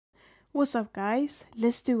What's up guys?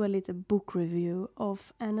 Let's do a little book review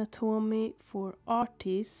of Anatomy for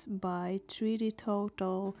Artists by 3D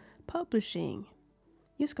Total Publishing.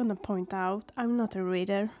 Just gonna point out, I'm not a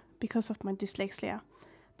reader because of my dyslexia,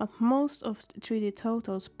 but most of 3D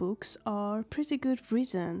Total's books are pretty good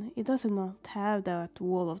written. It does not have that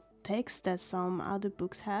wall of text that some other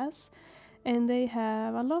books has, and they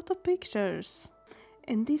have a lot of pictures.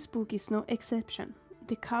 And this book is no exception.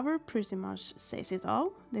 The cover pretty much says it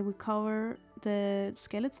all. They will cover the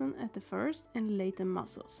skeleton at the first and later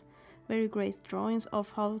muscles. Very great drawings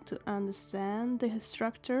of how to understand the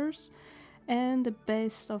structures, and the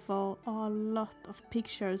best of all, a lot of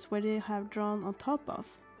pictures where they have drawn on top of.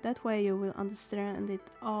 That way you will understand it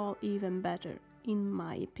all even better, in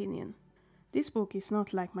my opinion. This book is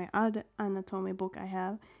not like my other anatomy book I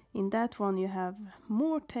have. In that one you have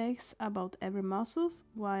more text about every muscles,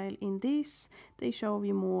 while in this they show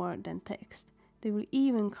you more than text. They will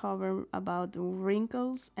even cover about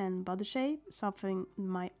wrinkles and body shape, something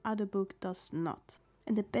my other book does not.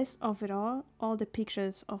 And the best of it all the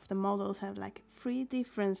pictures of the models have like 3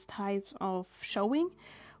 different types of showing.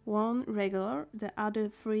 One regular, the other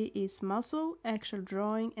 3 is muscle, actual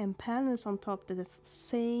drawing and panels on top of the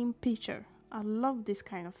same picture. I love this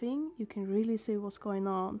kind of thing, you can really see what's going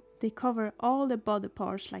on. They cover all the body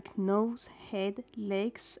parts like nose, head,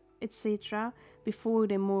 legs, etc. before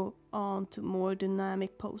they move on to more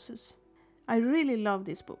dynamic poses. I really love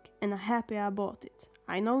this book and I'm happy I bought it.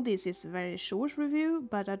 I know this is a very short review,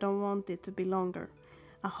 but I don't want it to be longer.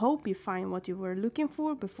 I hope you find what you were looking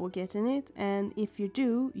for before getting it, and if you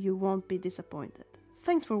do, you won't be disappointed.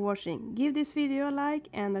 Thanks for watching, give this video a like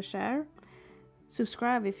and a share.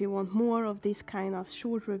 Subscribe if you want more of this kind of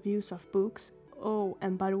short reviews of books. Oh,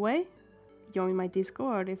 and by the way, join my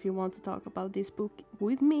Discord if you want to talk about this book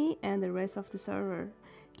with me and the rest of the server.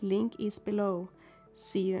 Link is below.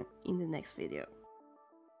 See you in the next video.